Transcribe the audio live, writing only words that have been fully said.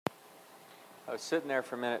I was sitting there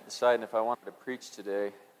for a minute deciding if I wanted to preach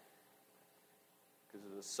today because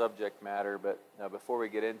of the subject matter, but before we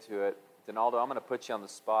get into it, Donaldo, I'm going to put you on the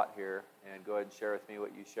spot here and go ahead and share with me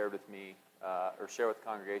what you shared with me, or share with the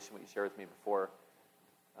congregation what you shared with me before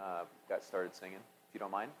got started singing, if you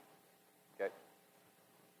don't mind. Okay?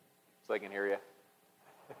 So I can hear you.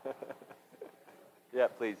 Yeah,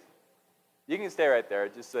 please. You can stay right there,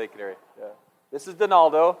 just so you can hear you. Yeah. This is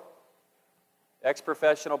Donaldo,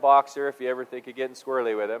 ex-professional boxer, if you ever think of getting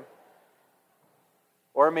squirrely with him.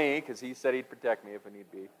 Or me, because he said he'd protect me if I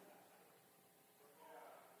need be.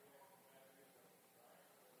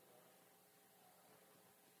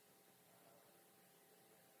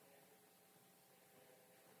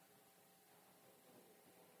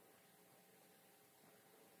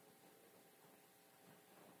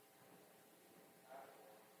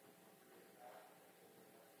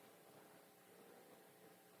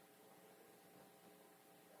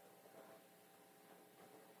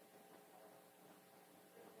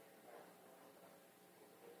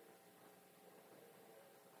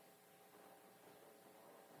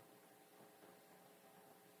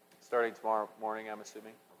 Starting tomorrow morning, I'm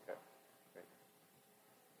assuming? Okay, great.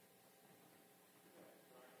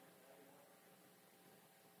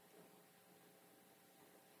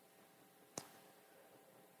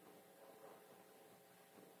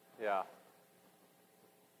 Yeah.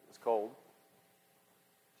 It's cold.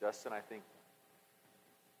 Justin, I think,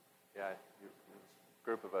 yeah, there was a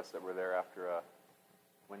group of us that were there after a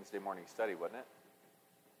Wednesday morning study, wasn't it?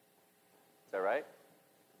 Is that right?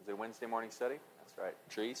 Was it a Wednesday morning study? That's right.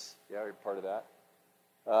 Treese, yeah, you're part of that.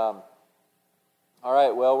 All right,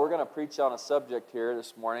 well, we're going to preach on a subject here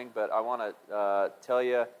this morning, but I want to tell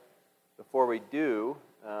you before we do,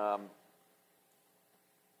 my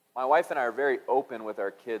wife and I are very open with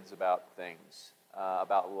our kids about things,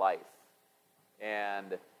 about life.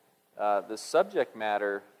 And the subject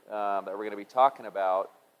matter that we're going to be talking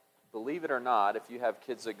about, believe it or not, if you have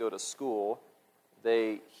kids that go to school,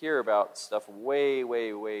 they hear about stuff way,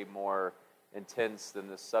 way, way more intense than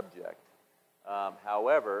this subject.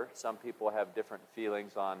 However, some people have different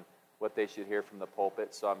feelings on what they should hear from the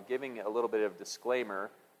pulpit, so I'm giving a little bit of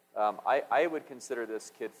disclaimer. I would consider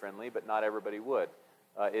this kid-friendly, but not everybody would.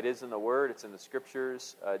 It is in the Word, it's in the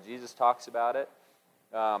Scriptures. Jesus talks about it.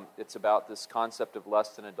 It's about this concept of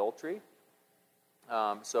lust and adultery.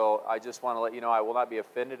 So I just want to let you know I will not be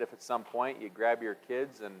offended if at some point you grab your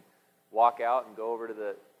kids and walk out and go over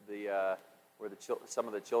to where some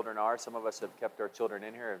of the children are. Some of us have kept our children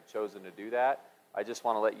in here and have chosen to do that. I just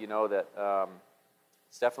want to let you know that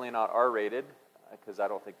it's definitely not R-rated, because I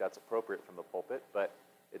don't think that's appropriate from the pulpit, but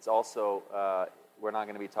it's also, we're not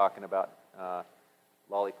going to be talking about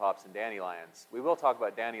lollipops and dandelions. We will talk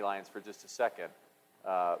about dandelions for just a second,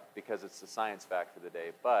 because it's the science fact for the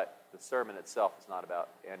day, but the sermon itself is not about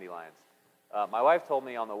dandelions. My wife told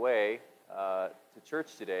me on the way to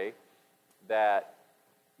church today that,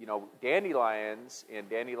 you know, dandelions and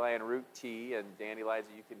dandelion root tea and dandelions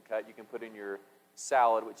that you can cut, you can put in your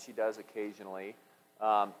salad, which she does occasionally.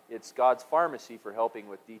 It's God's pharmacy for helping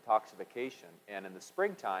with detoxification. And in the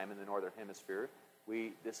springtime in the northern hemisphere,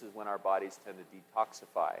 this is when our bodies tend to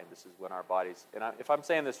detoxify, and this is when our bodies, and if I'm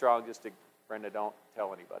saying this wrong, just to, Brenda, don't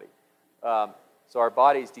tell anybody. So our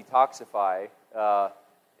bodies detoxify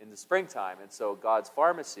in the springtime, and so God's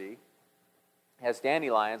pharmacy has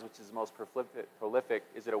dandelions, which is the most prolific.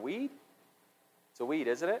 Is it a weed? It's a weed,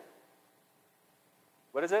 isn't it?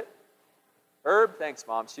 What is it? Herb? Thanks,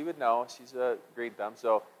 Mom. She would know. She's a green thumb.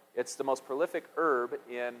 So it's the most prolific herb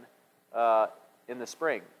in the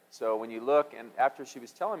spring. So when you look, and after she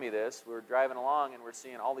was telling me this, we were driving along and we're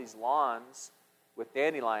seeing all these lawns with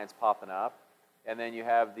dandelions popping up, and then you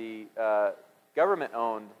have the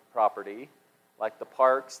government-owned property, like the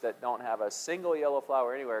parks that don't have a single yellow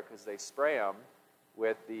flower anywhere because they spray them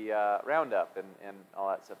with the Roundup and all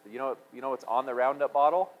that stuff. You know what's on the Roundup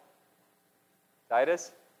bottle?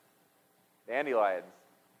 Titus? Dandelions.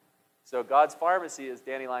 So God's pharmacy is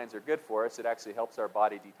dandelions are good for us. It actually helps our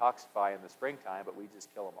body detoxify in the springtime, but we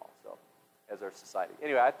just kill them all, so, as our society.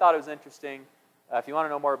 Anyway, I thought it was interesting. If you want to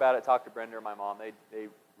know more about it, talk to Brenda or my mom. They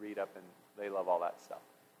read up and they love all that stuff.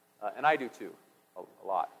 And I do too, a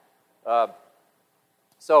lot.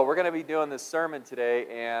 So we're going to be doing this sermon today,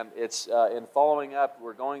 and it's in following up,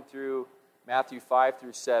 we're going through Matthew 5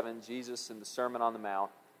 through 7, Jesus and the Sermon on the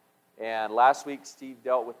Mount. And last week, Steve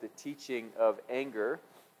dealt with the teaching of anger.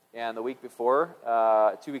 And the week before,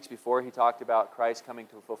 2 weeks before, he talked about Christ coming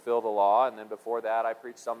to fulfill the law. And then before that, I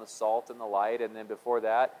preached on the salt and the light. And then before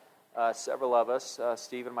that, several of us,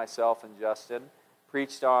 Steve and myself and Justin,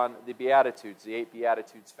 preached on the Beatitudes, the 8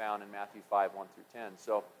 Beatitudes found in Matthew 5, 1 through 10.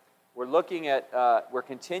 So we're looking at, we're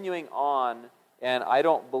continuing on, and I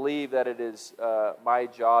don't believe that it is my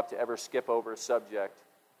job to ever skip over a subject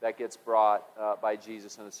that gets brought by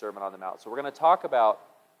Jesus in the Sermon on the Mount. So we're going to talk about,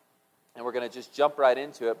 and we're going to just jump right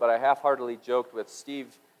into it, but I half-heartedly joked with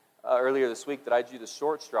Steve earlier this week that I drew the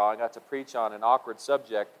short straw and got to preach on an awkward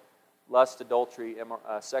subject, lust, adultery,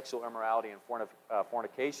 sexual immorality, and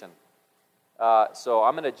fornication. So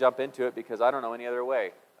I'm going to jump into it because I don't know any other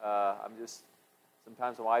way.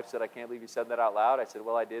 Sometimes my wife said, I can't believe you said that out loud. I said,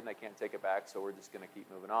 well, I did, and I can't take it back, so we're just going to keep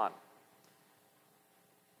moving on.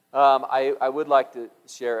 I would like to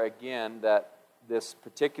share again that this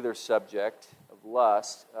particular subject of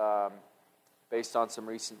lust, based on some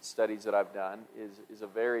recent studies that I've done, is a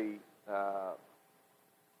very,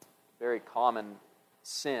 very common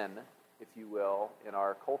sin, if you will, in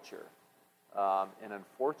our culture. And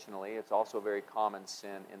unfortunately, it's also a very common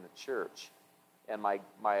sin in the church. And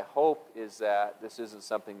my hope is that this isn't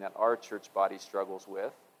something that our church body struggles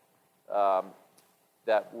with,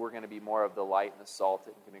 that we're going to be more of the light and the salt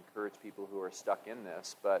that can encourage people who are stuck in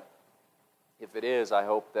this. But if it is, I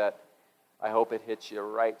hope it hits you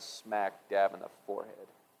right smack dab in the forehead.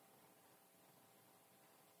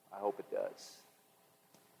 I hope it does.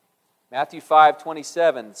 Matthew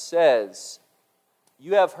 5:27 says,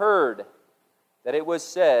 "You have heard that it was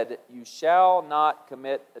said, 'You shall not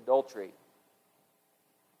commit adultery.'"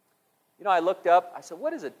 You know, I looked up, I said,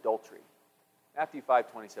 what is adultery? Matthew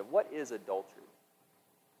 5:27, what is adultery?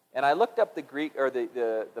 And I looked up the Greek, or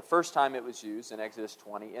the first time it was used in Exodus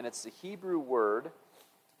 20, and it's the Hebrew word.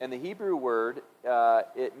 And the Hebrew word,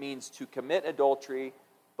 it means to commit adultery,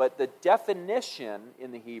 but the definition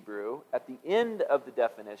in the Hebrew, at the end of the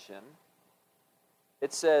definition,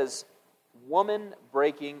 it says, woman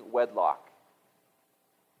breaking wedlock.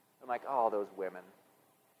 I'm like, oh, those women.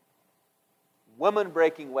 Woman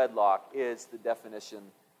breaking wedlock is the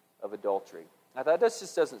definition of adultery. I thought, this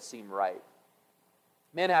just doesn't seem right.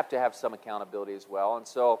 Men have to have some accountability as well. And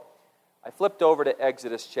so I flipped over to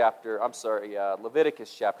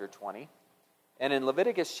Leviticus chapter 20. And in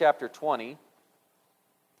Leviticus chapter 20,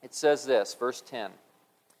 it says this, verse 10.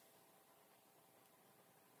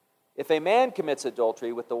 "If a man commits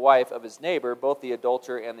adultery with the wife of his neighbor, both the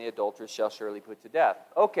adulterer and the adulteress shall surely be put to death."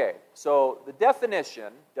 Okay, so the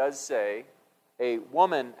definition does say a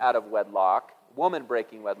woman out of wedlock, woman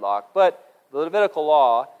breaking wedlock, but the Levitical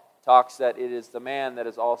law talks that it is the man that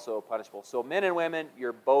is also punishable. So men and women,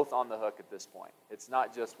 you're both on the hook at this point. It's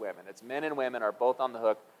not just women. It's men and women are both on the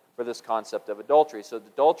hook for this concept of adultery. So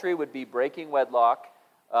adultery would be breaking wedlock,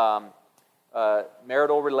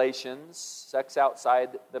 marital relations, sex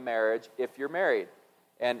outside the marriage, if you're married.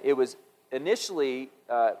 And it was initially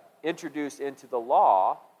introduced into the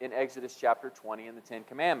law in Exodus chapter 20 in the Ten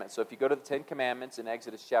Commandments. So if you go to the Ten Commandments in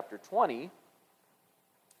Exodus chapter 20,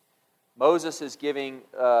 Moses is giving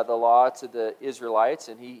the law to the Israelites,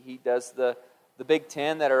 and he does the Big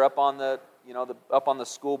Ten that are up on the up on the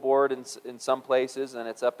school board in some places, and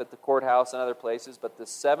it's up at the courthouse and other places. But the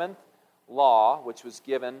seventh law, which was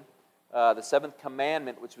given, the seventh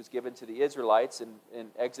commandment, which was given to the Israelites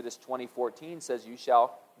in Exodus 20:14, says, "You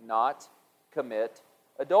shall not commit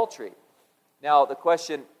adultery." Now, the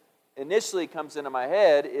question initially comes into my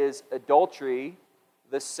head, is adultery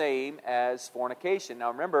the same as fornication?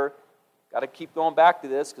 Now, remember, got to keep going back to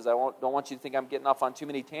this because I don't want you to think I'm getting off on too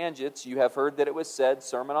many tangents. You have heard that it was said,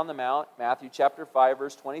 Sermon on the Mount, Matthew chapter 5,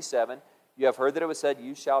 verse 27, you have heard that it was said,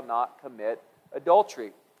 "You shall not commit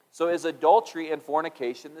adultery." So is adultery and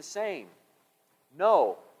fornication the same?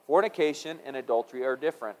 No. Fornication and adultery are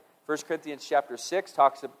different. 1 Corinthians chapter 6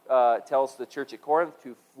 tells the church at Corinth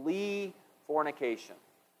to flee fornication.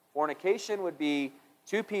 Fornication would be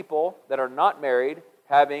two people that are not married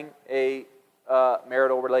having a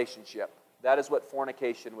marital relationship. That is what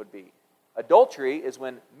fornication would be. Adultery is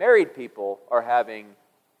when married people are having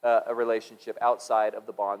a relationship outside of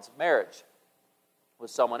the bonds of marriage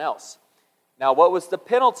with someone else. Now, what was the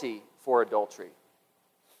penalty for adultery?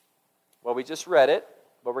 Well, we just read it,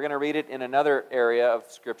 but we're going to read it in another area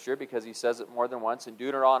of Scripture because he says it more than once. In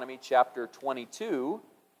Deuteronomy chapter 22,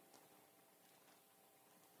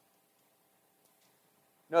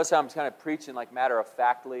 notice how I'm kind of preaching like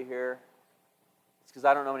matter-of-factly here? It's because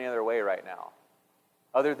I don't know any other way right now,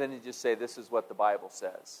 other than to just say this is what the Bible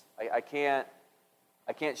says. I can't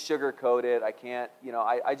sugarcoat it. I can't,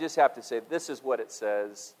 I just have to say this is what it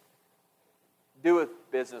says. Do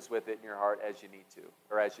business with it in your heart as you need to,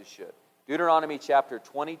 or as you should. Deuteronomy chapter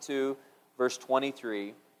 22, verse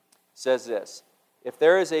 23 says this: "If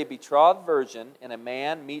there is a betrothed virgin, and a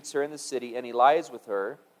man meets her in the city, and he lies with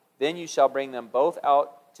her, then you shall bring them both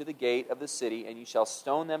out to the gate of the city, and you shall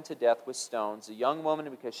stone them to death with stones, the young woman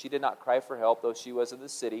because she did not cry for help, though she was of the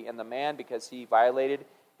city, and the man because he violated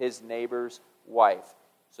his neighbor's wife.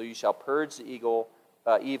 So you shall purge the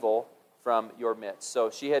evil from your midst. So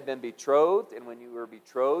she had been betrothed, and when you were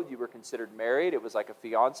betrothed, you were considered married. It was like a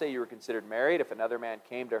fiance, you were considered married. If another man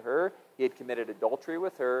came to her, he had committed adultery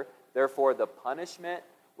with her. Therefore, the punishment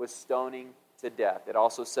was stoning to death. It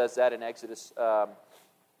also says that in Exodus, not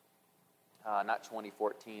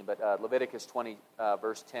 20:14, but Leviticus 20,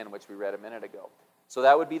 verse 10, which we read a minute ago. So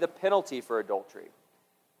that would be the penalty for adultery.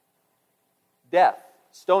 Death,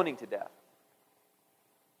 stoning to death.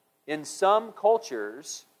 In some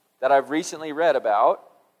cultures that I've recently read about,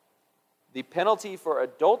 the penalty for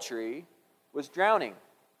adultery was drowning.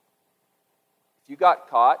 If you got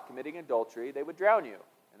caught committing adultery, they would drown you,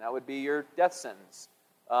 and that would be your death sentence.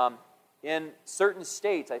 In certain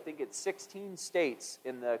states, I think it's 16 states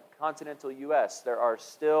in the continental U.S., there are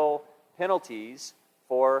still penalties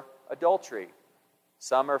for adultery.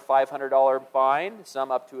 Some are $500 fine,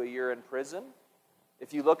 some up to a year in prison.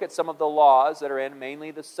 If you look at some of the laws that are in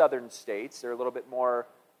mainly the southern states, they're a little bit more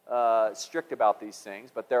strict about these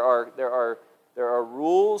things, but there are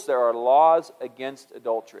rules, there are laws against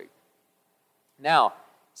adultery. Now,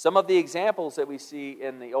 some of the examples that we see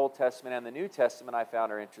in the Old Testament and the New Testament I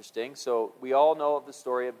found are interesting. So we all know of the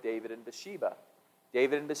story of David and Bathsheba.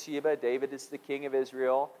 David is the king of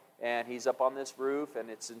Israel, and he's up on this roof, and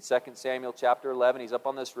it's in 2 Samuel chapter 11. He's up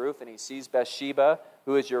on this roof, and he sees Bathsheba,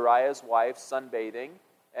 who is Uriah's wife, sunbathing,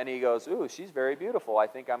 and he goes, "Ooh, she's very beautiful. I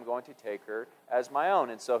think I'm going to take her as my own."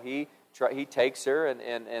 And so he takes her, and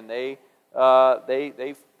they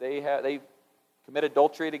commit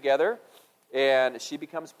adultery together. And she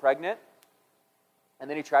becomes pregnant, and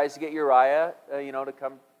then he tries to get Uriah, to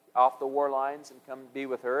come off the war lines and come be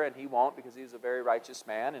with her, and he won't because he's a very righteous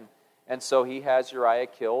man, and so he has Uriah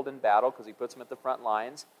killed in battle because he puts him at the front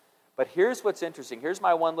lines. But here's what's interesting. Here's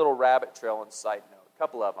my one little rabbit trail and side note, a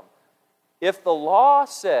couple of them. If the law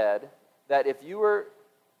said that if you were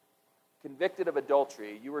convicted of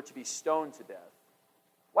adultery, you were to be stoned to death,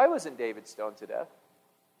 why wasn't David stoned to death?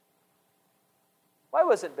 Why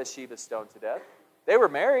wasn't Bathsheba stoned to death? They were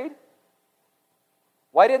married.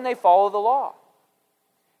 Why didn't they follow the law?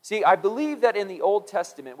 See, I believe that in the Old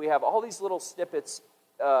Testament we have all these little snippets,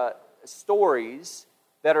 stories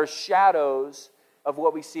that are shadows of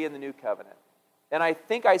what we see in the New Covenant. And I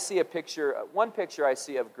think I see one picture I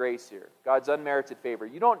see of grace here, God's unmerited favor.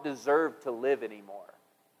 You don't deserve to live anymore,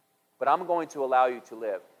 but I'm going to allow you to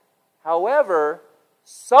live. However,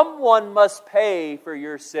 someone must pay for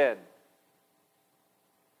your sin.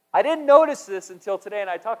 I didn't notice this until today, and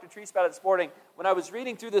I talked to Therese about it this morning. When I was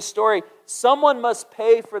reading through this story, someone must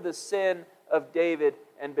pay for the sin of David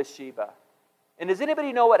and Bathsheba. And does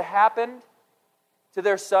anybody know what happened to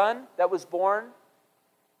their son that was born?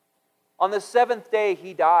 On the seventh day,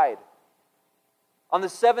 he died. On the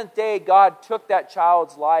seventh day, God took that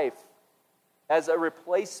child's life as a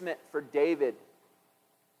replacement for David.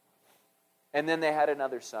 And then they had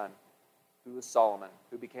another son, who was Solomon,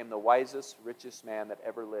 who became the wisest, richest man that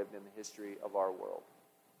ever lived in the history of our world.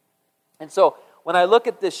 And so, when I look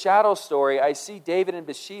at this shadow story, I see David and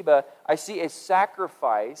Bathsheba, I see a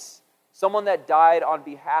sacrifice, someone that died on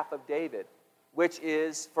behalf of David, which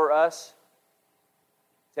is, for us,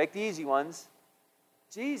 take the easy ones,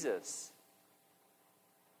 Jesus.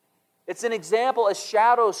 It's an example, a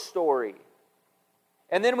shadow story.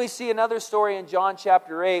 And then we see another story in John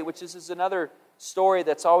chapter 8, which is another story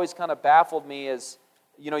that's always kind of baffled me. As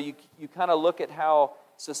you kind of look at how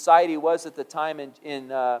society was at the time.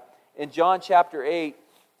 In John chapter 8,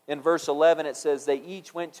 in verse 11, it says they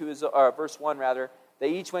each went to verse 1 rather, they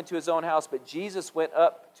each went to his own house, but Jesus went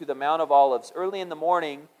up to the Mount of Olives. Early in the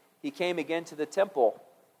morning, he came again to the temple.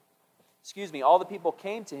 All the people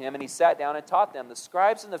came to him, and he sat down and taught them. The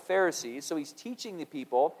scribes and the Pharisees, so he's teaching the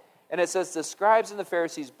people, and it says the scribes and the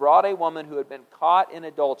Pharisees brought a woman who had been caught in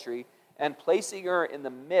adultery, and placing her in the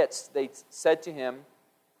midst, they said to him,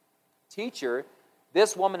 "Teacher,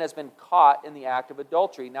 this woman has been caught in the act of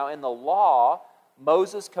adultery. Now in the law,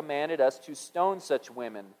 Moses commanded us to stone such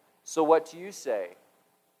women. So what do you say?"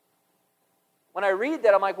 When I read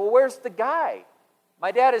that, I'm like, well, where's the guy?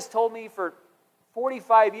 My dad has told me for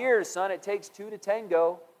 45 years, son, it takes two to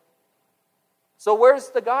tango. So where's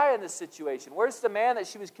the guy in this situation? Where's the man that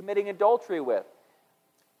she was committing adultery with?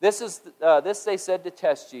 This they said to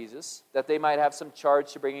test Jesus, that they might have some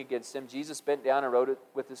charge to bring against him. Jesus bent down and wrote it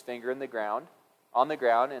with his finger on the ground,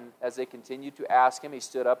 and as they continued to ask him, he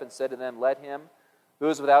stood up and said to them, "Let him who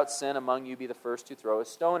is without sin among you be the first to throw a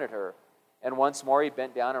stone at her." And once more he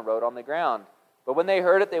bent down and wrote on the ground. But when they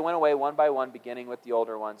heard it, they went away one by one, beginning with the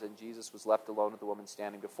older ones, and Jesus was left alone with the woman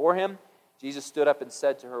standing before him. Jesus stood up and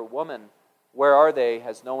said to her, "Woman, where are they?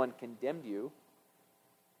 Has no one condemned you?"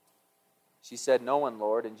 She said, "No one,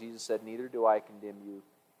 Lord." And Jesus said, "Neither do I condemn you.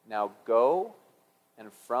 Now go,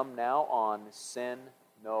 and from now on sin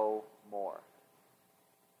no more."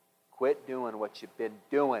 Quit doing what you've been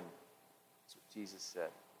doing. That's what Jesus said.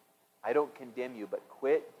 I don't condemn you, but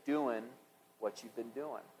quit doing what you've been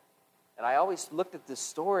doing. And I always looked at this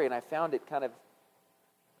story and I found it kind of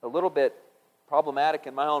a little bit problematic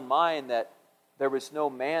in my own mind that there was no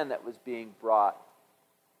man that was being brought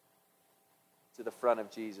to the front of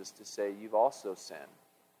Jesus to say, "You've also sinned."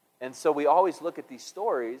 And so we always look at these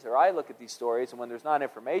stories, or I look at these stories, and when there's not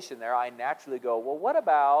information there, I naturally go, "Well, what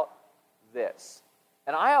about this?"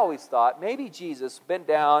 And I always thought maybe Jesus bent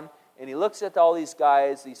down and he looks at all these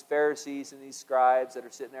guys, these Pharisees and these scribes that are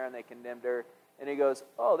sitting there and they condemned her, and he goes,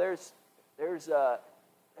 "Oh, there's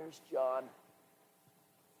John."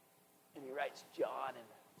 And he writes John in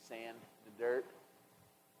the sand, the dirt.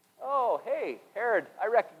 "Oh, hey, Herod, I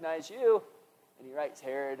recognize you." And he writes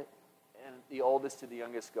Herod, and the oldest to the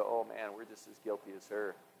youngest go, "Oh man, we're just as guilty as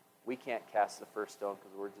her. We can't cast the first stone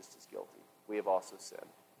because we're just as guilty. We have also sinned."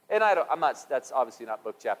 And that's obviously not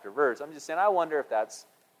book, chapter, verse. I'm just saying, I wonder if that's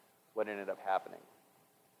what ended up happening,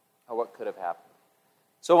 or what could have happened.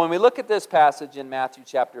 So when we look at this passage in Matthew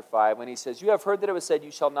chapter 5, when he says, "You have heard that it was said,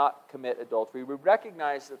 you shall not commit adultery," we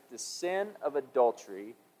recognize that the sin of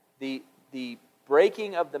adultery, the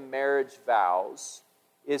breaking of the marriage vows,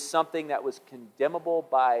 is something that was condemnable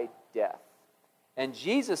by death. And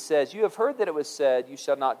Jesus says, "You have heard that it was said, you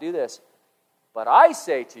shall not do this. But I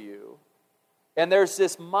say to you," and there's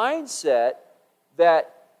this mindset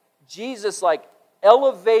that Jesus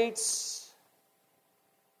elevates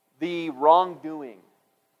the wrongdoing.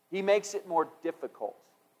 He makes it more difficult.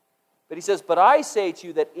 But he says, "But I say to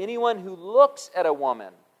you that anyone who looks at a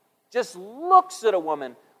woman, just looks at a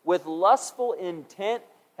woman with lustful intent,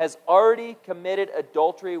 has already committed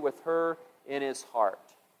adultery with her in his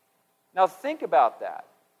heart." Now think about that.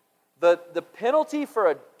 The penalty for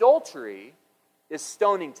adultery is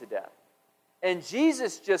stoning to death. And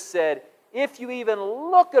Jesus just said, if you even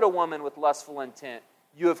look at a woman with lustful intent,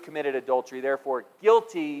 you have committed adultery, therefore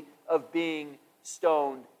guilty of being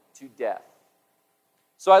stoned to death.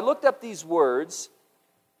 So I looked up these words,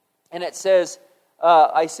 and it says,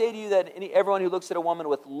 "I say to you that everyone who looks at a woman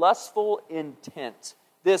with lustful intent."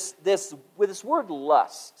 This word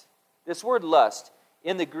lust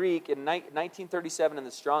in the Greek in 1937 in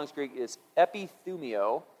the Strong's Greek is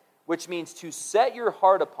epithumio, which means to set your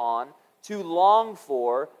heart upon, to long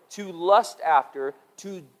for, to lust after,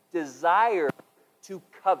 to desire, to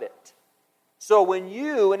covet. So when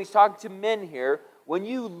he's talking to men here, when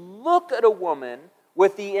you look at a woman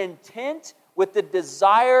with the intent, with the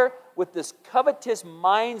desire, with this covetous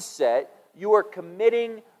mindset, you are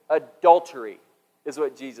committing adultery, is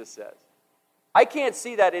what Jesus says. I can't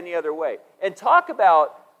see that any other way. And talk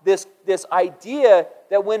about this idea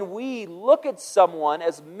that when we look at someone,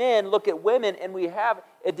 as men look at women, and we have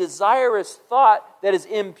a desirous thought that is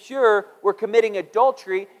impure, we're committing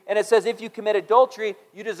adultery. And it says if you commit adultery,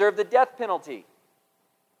 you deserve the death penalty.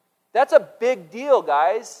 That's a big deal,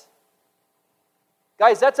 guys.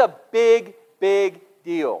 Guys, that's a big, big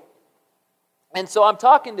deal. And so I'm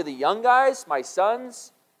talking to the young guys, my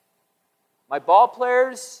sons, my ball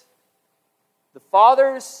players, the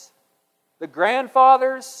fathers, the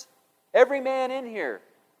grandfathers, every man in here.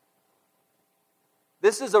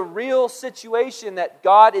 This is a real situation that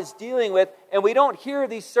God is dealing with, and we don't hear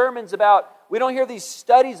these studies about,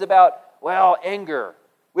 anger.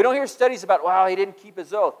 We don't hear studies about, he didn't keep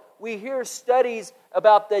his oath. We hear studies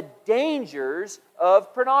about the dangers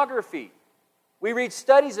of pornography. We read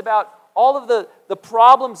studies about all of the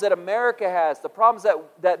problems that America has, the problems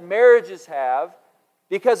that marriages have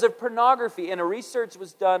because of pornography. And a research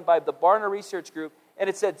was done by the Barna Research Group, and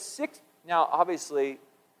it said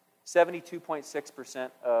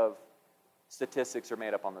 72.6% of statistics are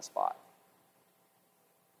made up on the spot.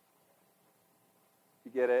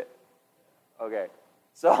 You get it? Okay.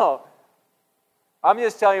 So, I'm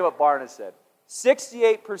just telling you what Barna said.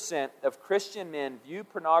 68% of Christian men view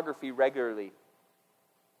pornography regularly.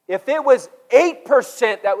 If it was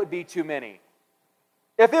 8%, that would be too many.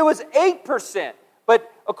 If it was 8%,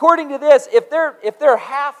 but according to this, if they're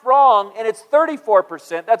half wrong and it's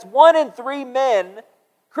 34%, that's 1 in 3 men,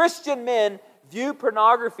 Christian men, view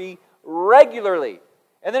pornography regularly.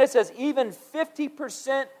 And then it says even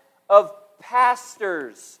 50% of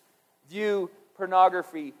pastors view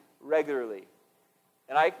pornography regularly.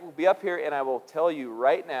 And I will be up here and I will tell you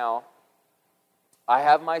right now, I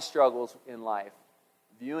have my struggles in life.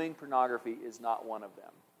 Viewing pornography is not one of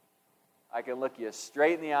them. I can look you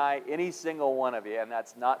straight in the eye, any single one of you, and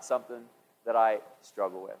that's not something that I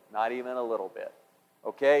struggle with, not even a little bit.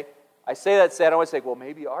 Okay? I say that sad. I always say, well,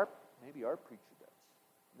 maybe our preacher does.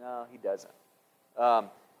 No, he doesn't.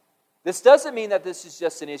 This doesn't mean that this is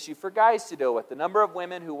just an issue for guys to deal with. The number of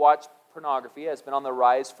women who watch pornography has been on the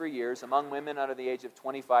rise for years. Among women under the age of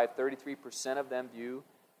 25, 33% of them view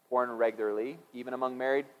porn regularly. Even among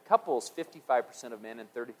married couples, 55% of men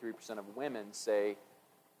and 33% of women say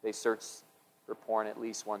they search for porn at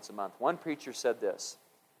least once a month. One preacher said this: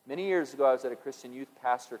 many years ago, I was at a Christian youth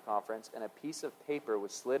pastor conference, and a piece of paper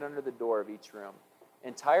was slid under the door of each room.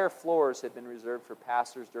 Entire floors had been reserved for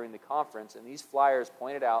pastors during the conference, and these flyers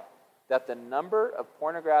pointed out that the number of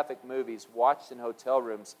pornographic movies watched in hotel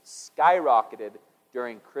rooms skyrocketed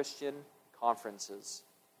during Christian conferences.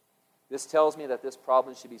 This tells me that this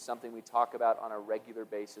problem should be something we talk about on a regular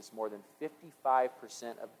basis. More than 55%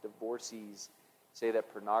 of divorcees say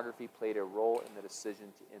that pornography played a role in the decision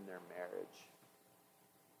to end their marriage.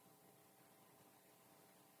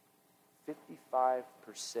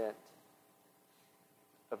 55%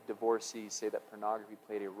 of divorcees say that pornography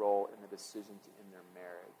played a role in the decision to end their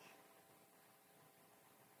marriage.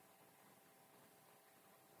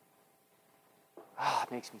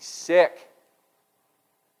 It makes me sick.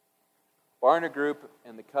 Barna Group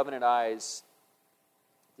and the Covenant Eyes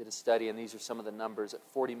did a study, and these are some of the numbers, that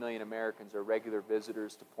 40 million Americans are regular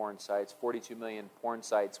visitors to porn sites, 42 million porn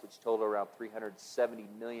sites, which total around 370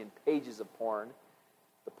 million pages of porn.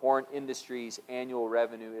 The porn industry's annual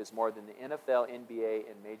revenue is more than the NFL, NBA,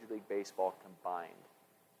 and Major League Baseball combined.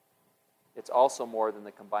 It's also more than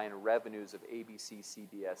the combined revenues of ABC,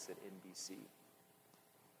 CBS, and NBC.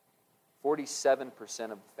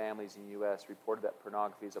 47% of families in the U.S. reported that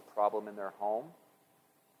pornography is a problem in their home.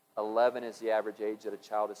 11 is the average age that a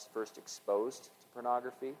child is first exposed to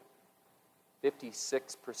pornography.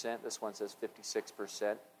 56%, this one says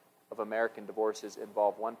 56%, of American divorces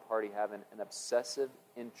involve one party having an obsessive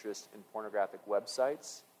interest in pornographic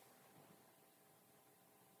websites.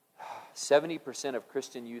 70% of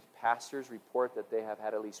Christian youth pastors report that they have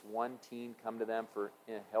had at least one teen come to them for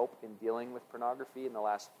help in dealing with pornography in the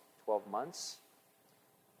last 12 months.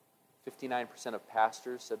 59% of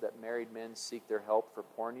pastors said that married men seek their help for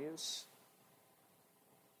porn use.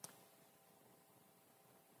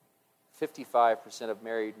 55% of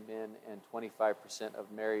married men and 25%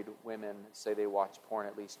 of married women say they watch porn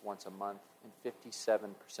at least once a month. And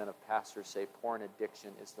 57% of pastors say porn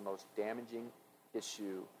addiction is the most damaging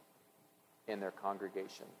issue in their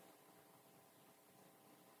congregation.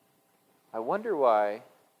 I wonder why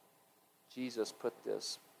Jesus put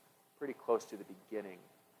this pretty close to the beginning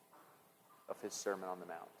of his Sermon on the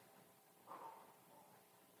Mount.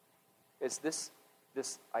 It's this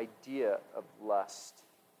idea of lust,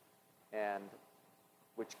 and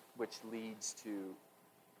which leads to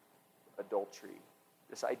adultery.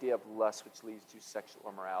 This idea of lust which leads to sexual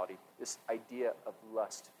immorality. This idea of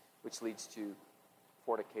lust which leads to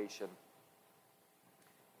fornication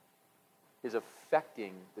is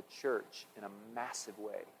affecting the church in a massive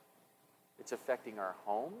way. It's affecting our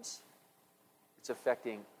homes. It's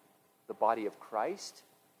affecting the body of Christ.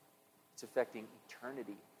 It's affecting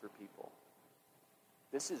eternity for people.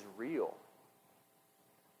 This is real.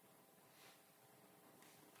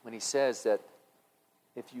 When he says that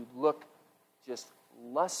if you look just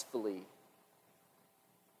lustfully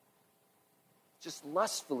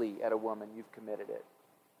at a woman, you've committed it.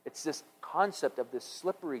 It's this concept of this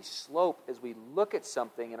slippery slope as we look at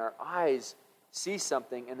something and our eyes see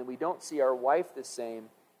something and then we don't see our wife the same.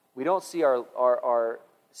 We don't see our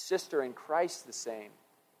sister in Christ the same.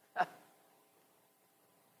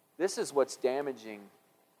 This is what's damaging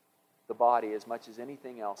the body as much as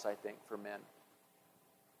anything else, I think, for men.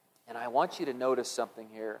 And I want you to notice something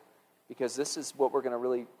here, because this is what we're going to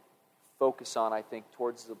really focus on, I think,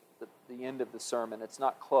 towards the end of the sermon. It's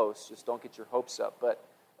not close, just don't get your hopes up. But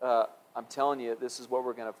I'm telling you, this is what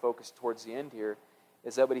we're going to focus towards the end here,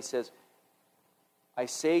 is that what he says, I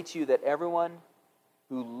say to you that everyone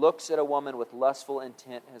who looks at a woman with lustful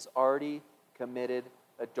intent has already committed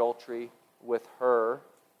adultery with her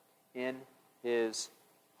in his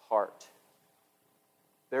heart.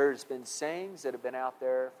 There's been sayings that have been out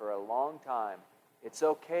there for a long time. It's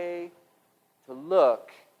okay to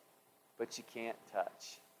look, but you can't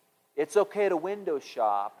touch. It's okay to window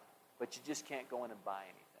shop, but you just can't go in and buy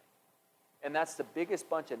anything. And that's the biggest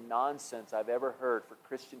bunch of nonsense I've ever heard for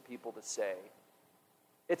Christian people to say.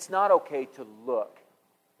 It's not okay to look.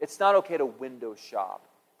 It's not okay to window shop.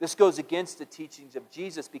 This goes against the teachings of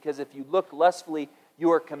Jesus, because if you look lustfully,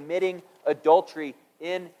 you are committing adultery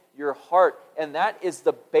in your heart. And that is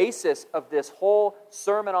the basis of this whole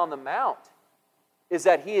Sermon on the Mount, is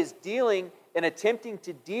that he is dealing and attempting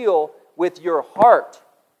to deal with your heart.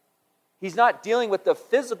 He's not dealing with the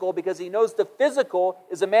physical, because he knows the physical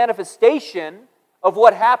is a manifestation of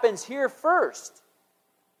what happens here first.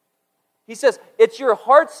 He says, it's your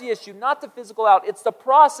heart's the issue, not the physical out. It's the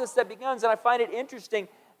process that begins. And I find it interesting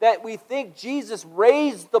that we think Jesus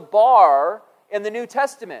raised the bar in the New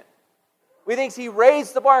Testament. We think he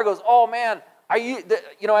raised the bar and goes, oh man,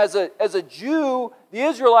 as a Jew, the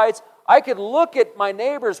Israelites, I could look at my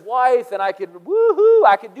neighbor's wife and I could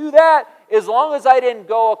do that. As long as I didn't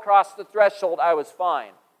go across the threshold, I was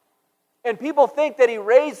fine. And people think that he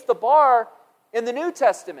raised the bar in the New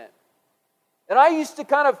Testament. And I used to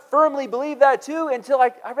kind of firmly believe that too, until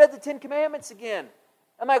I read the 10 Commandments again.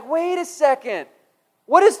 I'm like, wait a second.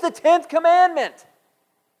 What is the 10th commandment?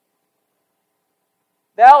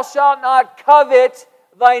 Thou shalt not covet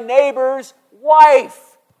thy neighbor's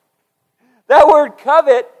wife. That word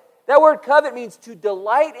covet means to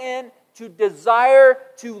delight in, to desire,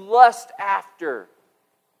 to lust after.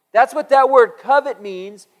 That's what that word covet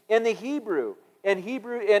means in the Hebrew. In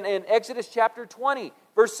Exodus chapter 20,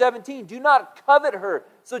 verse 17, do not covet her.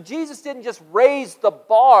 So Jesus didn't just raise the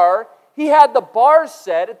bar. He had the bar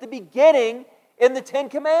set at the beginning in the 10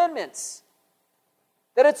 Commandments.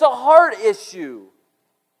 That it's a heart issue.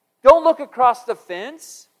 Don't look across the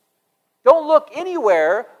fence. Don't look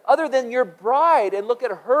anywhere other than your bride and look at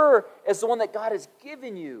her as the one that God has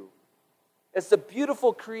given you. As the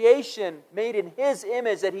beautiful creation made in His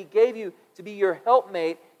image that He gave you to be your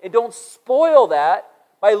helpmate. And don't spoil that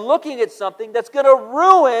by looking at something that's going to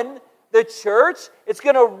ruin the church. It's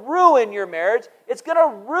going to ruin your marriage. It's going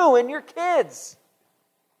to ruin your kids.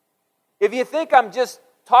 If you think I'm just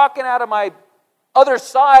talking out of my other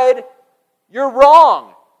side, you're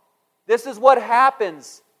wrong. This is what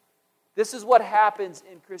happens. This is what happens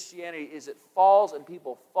in Christianity, is it falls and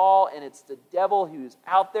people fall, and it's the devil who's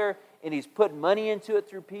out there and he's putting money into it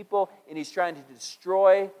through people and he's trying to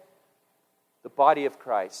destroy the body of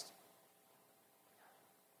Christ.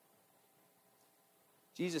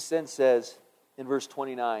 Jesus then says in verse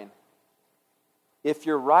 29, if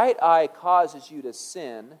your right eye causes you to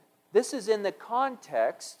sin, this is in the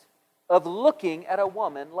context of looking at a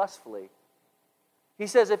woman lustfully. He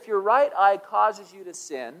says, if your right eye causes you to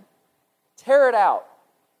sin, tear it out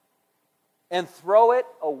and throw it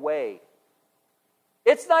away.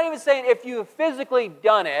 It's not even saying if you've physically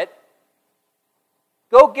done it,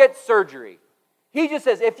 go get surgery. He just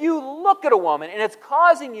says, if you look at a woman and it's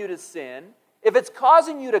causing you to sin, if it's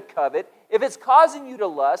causing you to covet, if it's causing you to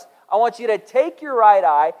lust, I want you to take your right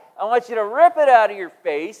eye, I want you to rip it out of your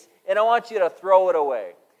face, and I want you to throw it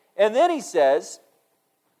away. And then he says,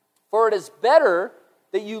 for it is better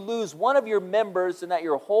that you lose one of your members than that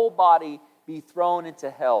your whole body be thrown into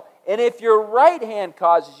hell. And if your right hand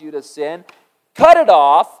causes you to sin, cut it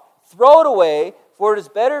off, throw it away, for it is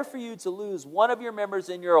better for you to lose one of your members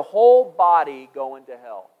than your whole body go into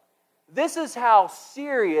hell. This is how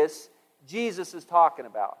serious Jesus is talking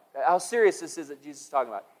about. How serious this is that Jesus is talking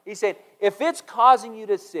about. He's saying, if it's causing you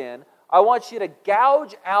to sin, I want you to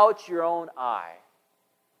gouge out your own eye.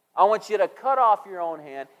 I want you to cut off your own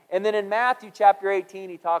hand. And then in Matthew chapter 18,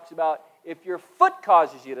 he talks about if your foot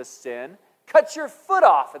causes you to sin, cut your foot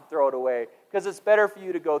off and throw it away, because it's better for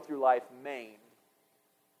you to go through life maimed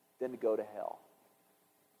than to go to hell.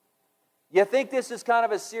 You think this is kind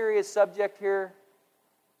of a serious subject here?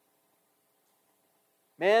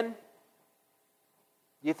 Men,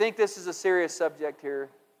 you think this is a serious subject here?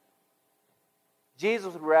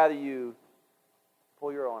 Jesus would rather you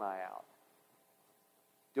pull your own eye out.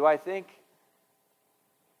 Do I think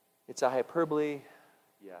it's a hyperbole?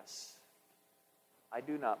 Yes. I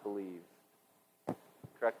do not believe.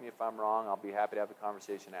 Correct me if I'm wrong. I'll be happy to have a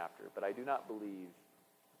conversation after. But I do not believe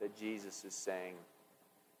that Jesus is saying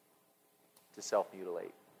to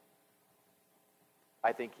self-mutilate.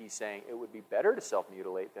 I think he's saying it would be better to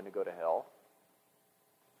self-mutilate than to go to hell.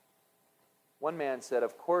 One man said,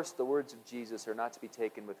 of course, the words of Jesus are not to be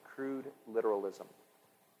taken with crude literalism.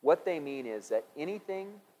 What they mean is that anything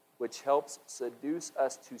which helps seduce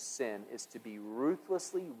us to sin is to be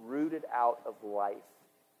ruthlessly rooted out of life.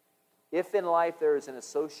 If in life there is an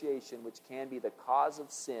association which can be the cause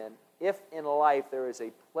of sin, if in life there is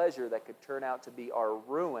a pleasure that could turn out to be our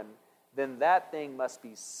ruin, then that thing must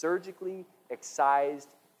be surgically excised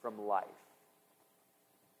from life.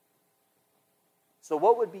 So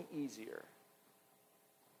what would be easier?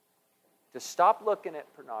 To stop looking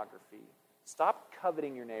at pornography, stop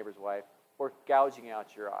coveting your neighbor's wife, or gouging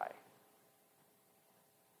out your eye?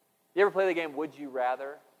 You ever play the game Would You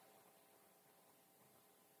Rather?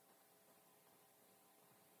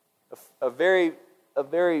 A very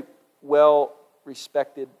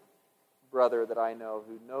well-respected brother that I know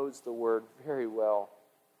who knows the word very well.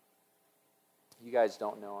 You guys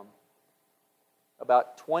don't know him.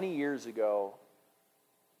 About 20 years ago,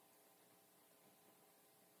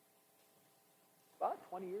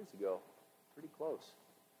 pretty close,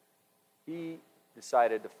 he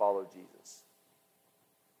decided to follow Jesus.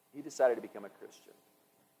 He decided to become a Christian.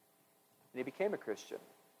 And he became a Christian.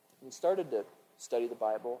 And he started to study the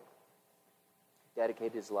Bible,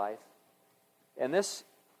 dedicate his life. And this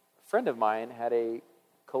friend of mine had a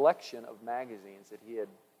collection of magazines that he had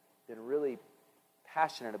been really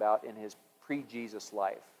passionate about in his pre-Jesus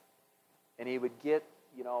life. And he would get,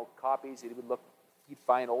 copies. He'd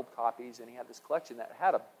find old copies, and he had this collection that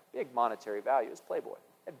had a big monetary value. It was Playboy. It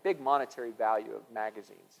had big monetary value of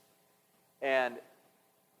magazines. And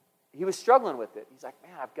he was struggling with it. He's like,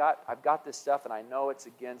 man, I've got this stuff, and I know it's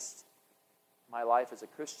against my life as a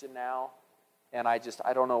Christian now, and I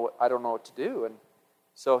don't know what to do. And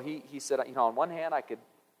so he said, on one hand, I could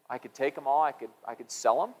take them all, I could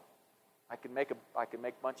sell them, I could make a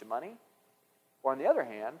bunch of money, or on the other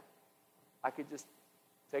hand, I could just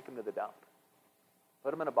take them to the dump,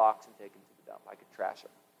 put them in a box and take them to the dump. I could trash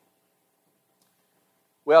them.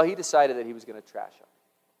 Well, he decided that he was going to trash them.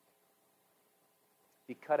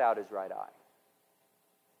 He cut out his right eye.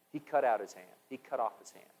 He cut out his hand. He cut off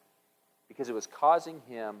his hand because it was causing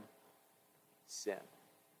him sin.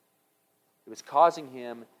 It was causing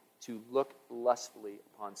him to look lustfully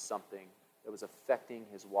upon something that was affecting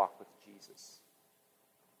his walk with Jesus.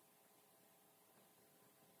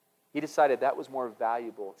 He decided that was more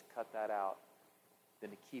valuable to cut that out than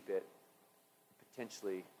to keep it,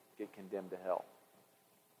 potentially get condemned to hell.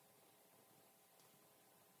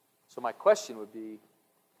 So my question would be,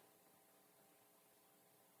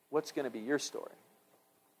 what's going to be your story?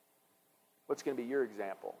 What's going to be your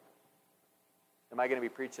example? Am I going to be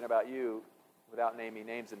preaching about you without naming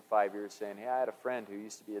names in 5 years saying, hey, I had a friend who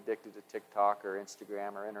used to be addicted to TikTok or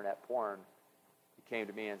Instagram or internet porn. He came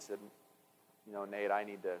to me and said, Nate, I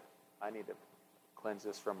need to cleanse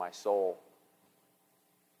this from my soul.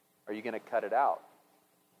 Are you going to cut it out?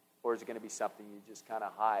 Or is it going to be something you just kind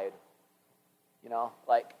of hide?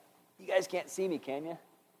 Like, you guys can't see me, can you?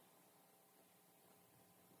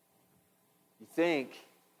 You think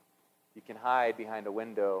you can hide behind a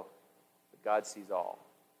window, but God sees all.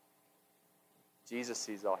 Jesus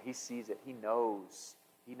sees all. He sees it. He knows.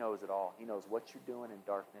 He knows it all. He knows what you're doing in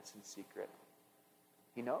darkness and secret.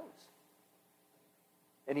 He knows.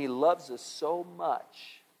 And he loves us so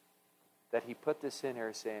much that he put this in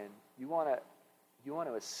here saying, you want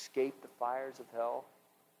to escape the fires of hell?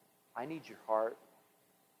 I need your heart.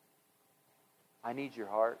 I need your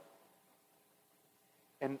heart.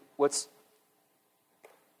 And what's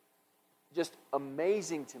just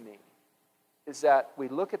amazing to me is that we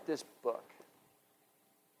look at this book,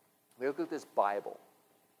 we look at this Bible,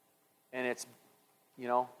 and it's,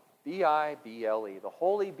 B-I-B-L-E, the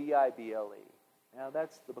Holy B-I-B-L-E. Now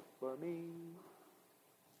that's the book for me.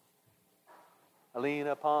 I lean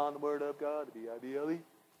upon the Word of God, the B-I-B-L-E.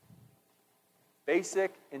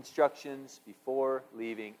 Basic instructions before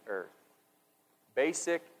leaving earth.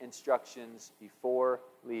 Basic instructions before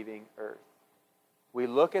leaving earth. We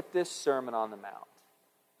look at this Sermon on the Mount,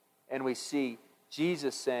 and we see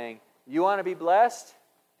Jesus saying, you want to be blessed?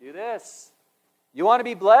 Do this. You want to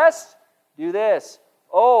be blessed? Do this.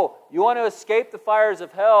 Oh, you want to escape the fires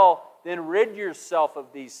of hell? Then rid yourself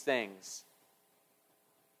of these things.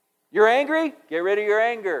 You're angry? Get rid of your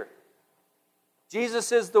anger.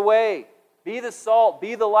 Jesus is the way. Be the salt.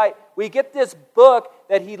 Be the light. We get this book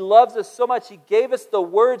that he loves us so much. He gave us the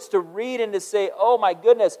words to read and to say, oh my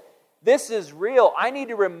goodness, this is real. I need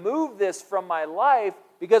to remove this from my life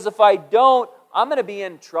because if I don't, I'm going to be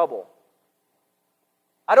in trouble.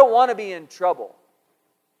 I don't want to be in trouble.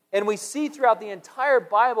 And we see throughout the entire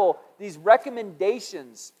Bible these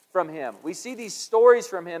recommendations from him. We see these stories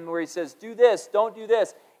from him where he says, do this, don't do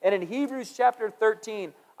this. And in Hebrews chapter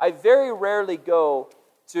 13, I very rarely go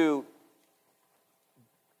to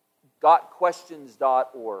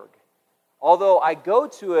gotquestions.org. Although I go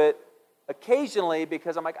to it occasionally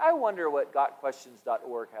because I'm like, I wonder what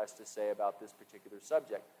gotquestions.org has to say about this particular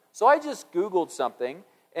subject. So I just Googled something,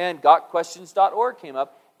 and gotquestions.org came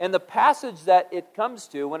up. And the passage that it comes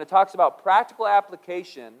to, when it talks about practical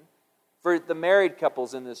application for the married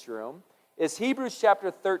couples in this room, is Hebrews chapter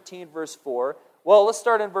 13, verse 4. Well, let's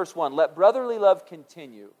start in verse 1. Let brotherly love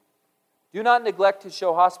continue. Do not neglect to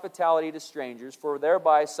show hospitality to strangers, for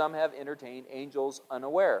thereby some have entertained angels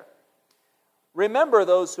unaware. Remember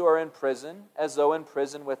those who are in prison, as though in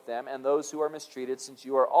prison with them, and those who are mistreated, since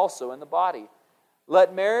you are also in the body.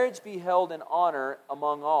 Let marriage be held in honor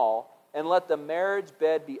among all, and let the marriage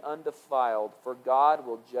bed be undefiled, for God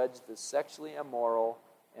will judge the sexually immoral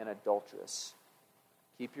and adulterous.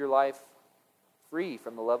 Keep your life free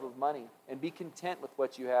from the love of money, and be content with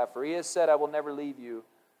what you have, for he has said, I will never leave you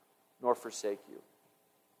nor forsake you.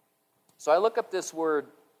 So I look up this word,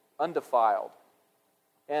 undefiled.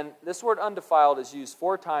 And this word undefiled is used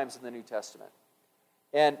 4 times in the New Testament.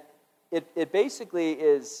 And it basically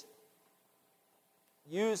is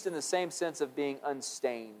used in the same sense of being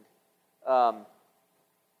unstained,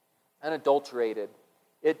 unadulterated.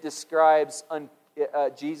 It describes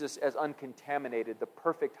Jesus as uncontaminated, the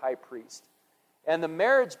perfect high priest. And the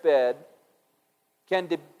marriage bed can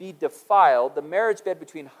be defiled. The marriage bed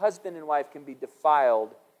between husband and wife can be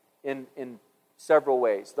defiled in several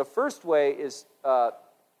ways. The first way is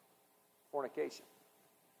fornication,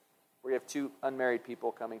 where you have 2 unmarried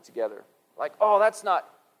people coming together. Like, oh, that's not,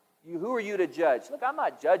 you. Who are you to judge? Look, I'm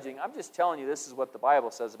not judging. I'm just telling you this is what the Bible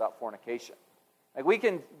says about fornication. Like we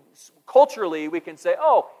can, culturally, we can say,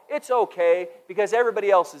 oh, it's okay because everybody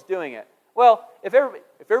else is doing it. Well, if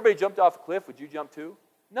everybody jumped off a cliff, would you jump too?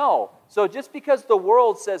 No. So just because the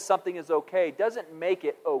world says something is okay doesn't make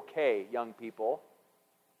it okay, young people.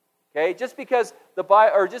 Okay? Just because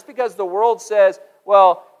the world says,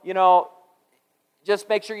 well, just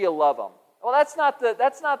make sure you love them. Well, that's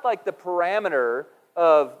not like the parameter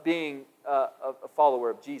of being a follower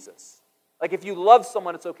of Jesus. Like if you love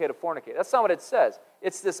someone, it's okay to fornicate. That's not what it says.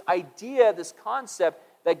 It's this idea, this concept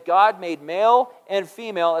that God made male and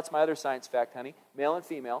female. That's my other science fact, honey. Male and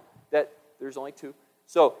female. That there's only 2.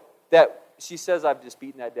 So that she says I've just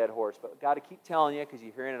beaten that dead horse, but I've got to keep telling you because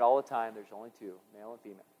you're hearing it all the time. There's only 2, male and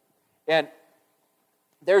female. And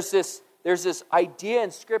there's this idea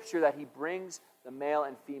in Scripture that he brings the male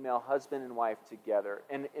and female, husband and wife together.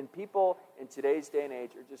 And people in today's day and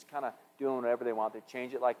age are just kind of doing whatever they want. They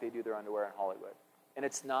change it like they do their underwear in Hollywood. And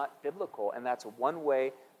it's not biblical. And that's one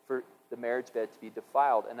way for the marriage bed to be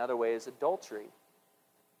defiled. Another way is adultery,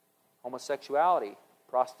 homosexuality,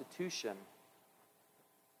 prostitution,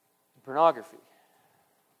 pornography.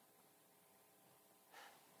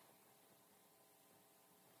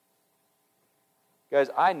 Guys,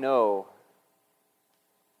 I know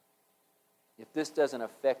if this doesn't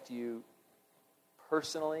affect you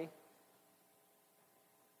personally,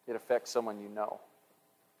 it affects someone you know.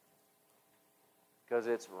 Because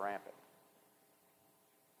it's rampant.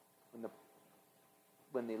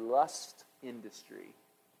 When the lust industry,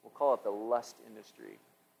 we'll call it the lust industry,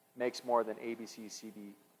 makes more than ABC,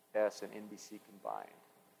 CBS, and NBC combined.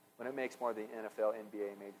 When it makes more than NFL,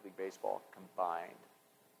 NBA, Major League Baseball combined,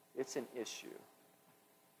 it's an issue.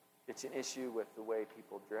 It's an issue with the way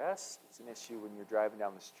people dress. It's an issue when you're driving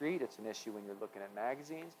down the street. It's an issue when you're looking at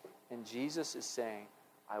magazines. And Jesus is saying,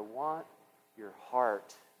 I want your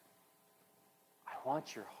heart. I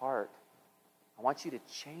want your heart. I want you to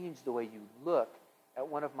change the way you look at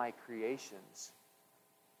one of my creations.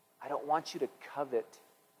 I don't want you to covet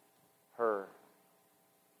her.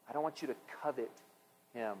 I don't want you to covet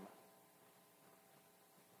him.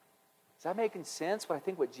 Is that making sense? What I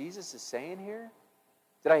think what Jesus is saying here?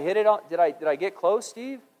 Did I hit it on? Did I get close,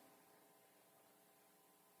 Steve?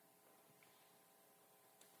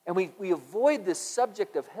 And we avoid this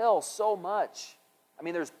subject of hell so much. I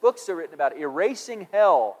mean, there's books that are written about erasing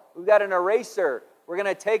hell. We've got an eraser. We're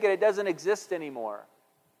going to take it. It doesn't exist anymore.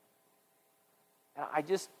 And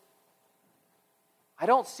I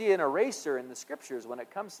don't see an eraser in the Scriptures when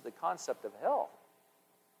it comes to the concept of hell.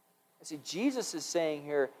 I see Jesus is saying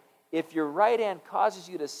here, if your right hand causes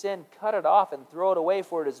you to sin, cut it off and throw it away,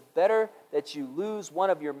 for it is better that you lose one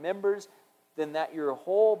of your members than that your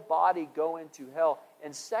whole body go into hell.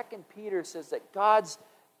 And 2 Peter says that God's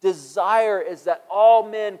desire is that all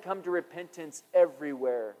men come to repentance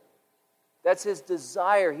everywhere. That's his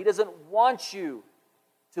desire. He doesn't want you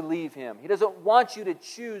to leave him. He doesn't want you to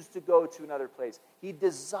choose to go to another place. He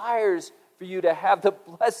desires for you to have the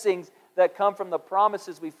blessings that come from the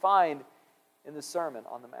promises we find in the Sermon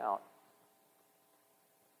on the Mount.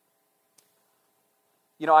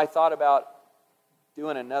 You know, I thought about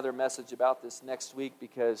doing another message about this next week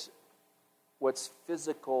because what's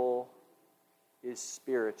physical is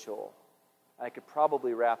spiritual. I could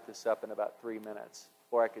probably wrap this up in about 3 minutes,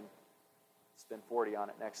 or I could spend 40 on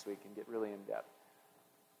it next week and get really in depth.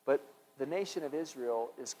 But the nation of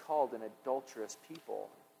Israel is called an adulterous people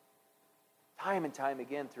time and time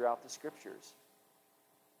again throughout the Scriptures.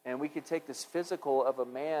 And we could take this physical of a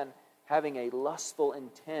man having a lustful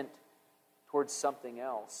intent towards something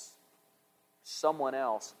else, someone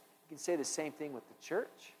else. You can say the same thing with the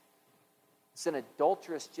church. It's an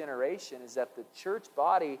adulterous generation, is that the church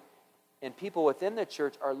body and people within the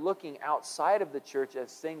church are looking outside of the church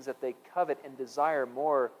as things that they covet and desire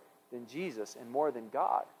more than Jesus and more than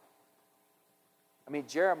God. I mean,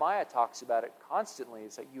 Jeremiah talks about it constantly.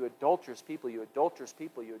 It's like, you adulterous people, you adulterous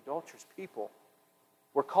people, you adulterous people.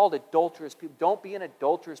 We're called adulterous people. Don't be an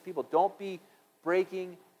adulterous people. Don't be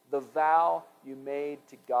breaking the vow you made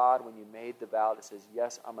to God when you made the vow that says,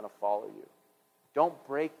 yes, I'm going to follow you. Don't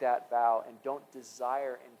break that vow and don't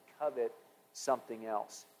desire and covet something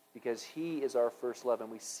else, because He is our first love.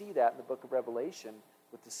 And we see that in the book of Revelation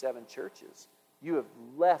with the 7 churches. You have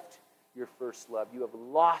left your first love. You have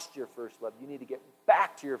lost your first love. You need to get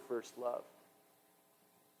back to your first love.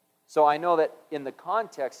 So I know that in the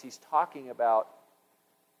context, he's talking about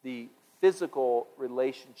the physical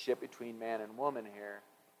relationship between man and woman here,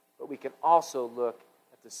 but we can also look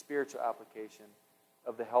at the spiritual application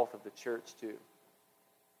of the health of the church too.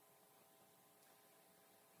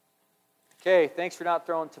 Okay, thanks for not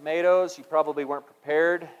throwing tomatoes. You probably weren't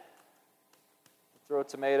prepared to throw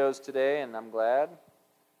tomatoes today, and I'm glad.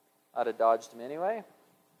 I'd have dodged them anyway.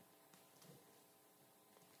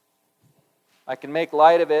 I can make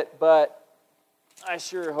light of it, but I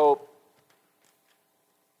sure hope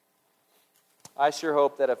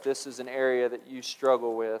that if this is an area that you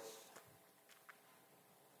struggle with,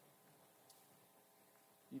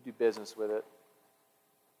 you do business with it.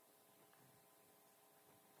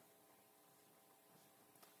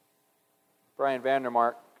 Brian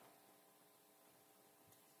Vandermark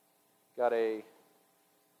got a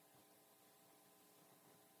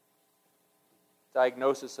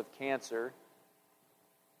diagnosis of cancer,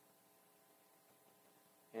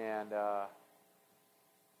 and a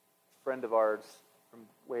friend of ours from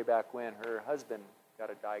way back when, her husband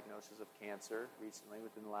got a diagnosis of cancer recently,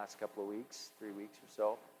 within the last couple of weeks, 3 weeks or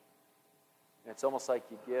so. And it's almost like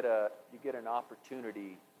you get an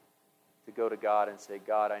opportunity to go to God and say,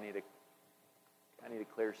 God, I need to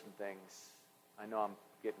clear some things. I know I'm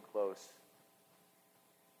getting close.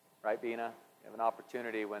 Right, Bina? You have an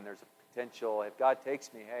opportunity when there's a potential. If God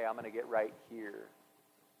takes me, hey, I'm going to get right here.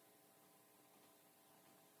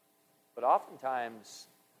 But oftentimes,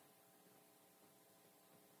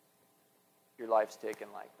 your life's taken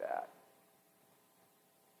like that.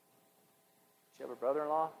 Did you have a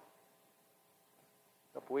brother-in-law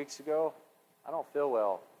a couple weeks ago? I don't feel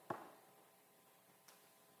well.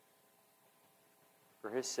 For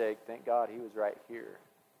his sake, thank God he was right here.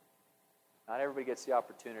 Not everybody gets the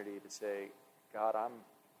opportunity to say, God,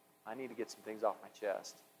 I need to get some things off my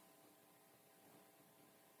chest.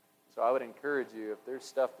 So I would encourage you, if there's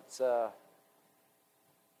stuff that's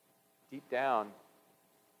deep down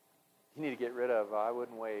you need to get rid of, I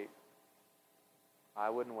wouldn't wait.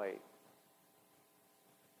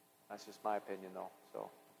 That's just my opinion, though. So,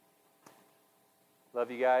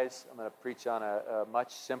 love you guys. I'm going to preach on a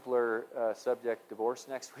much simpler subject, divorce,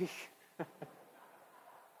 next week.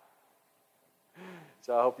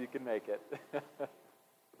 So I hope you can make it.